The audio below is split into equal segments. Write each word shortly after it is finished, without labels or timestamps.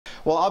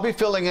Well, I'll be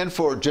filling in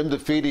for Jim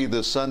DeFede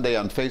this Sunday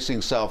on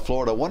Facing South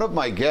Florida. One of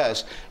my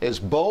guests is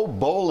Bo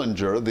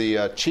Boulenger,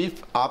 the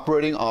Chief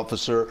Operating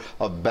Officer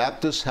of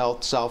Baptist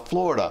Health South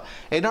Florida.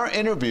 In our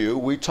interview,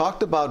 we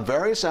talked about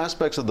various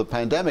aspects of the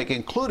pandemic,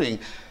 including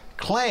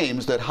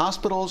claims that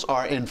hospitals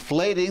are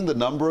inflating the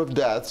number of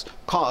deaths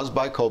caused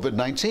by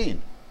COVID-19.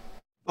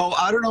 Oh,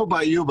 I don't know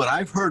about you, but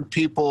I've heard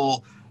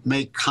people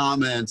make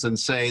comments and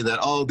say that,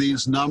 oh,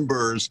 these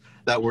numbers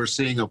that we're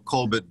seeing of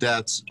COVID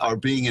deaths are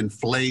being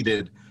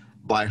inflated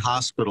by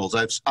hospitals.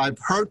 I've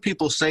heard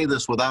people say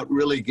this without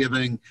really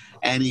giving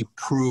any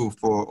proof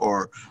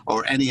or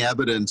any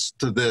evidence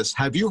to this.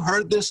 Have you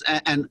heard this?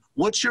 And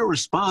what's your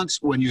response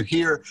when you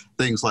hear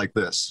things like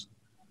this?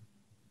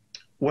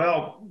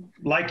 Well,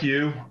 like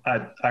you,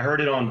 I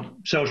heard it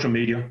on social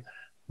media,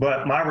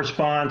 but my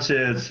response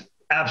is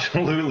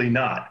absolutely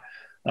not.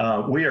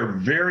 We are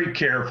very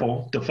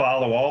careful to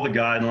follow all the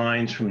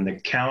guidelines from the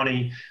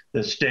county,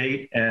 the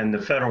state, and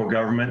the federal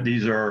government.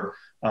 These are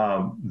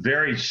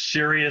very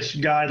serious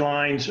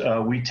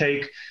guidelines. We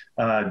take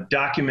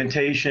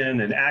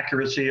documentation and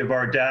accuracy of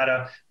our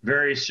data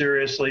very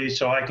seriously.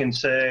 So I can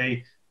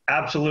say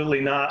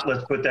absolutely not.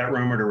 Let's put that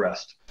rumor to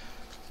rest.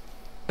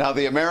 Now,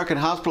 the American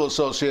Hospital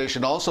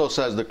Association also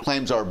says the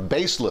claims are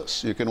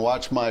baseless. You can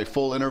watch my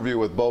full interview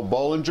with Bo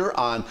Boulenger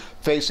on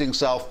Facing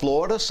South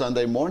Florida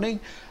Sunday morning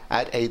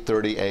at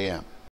 8:30 a.m.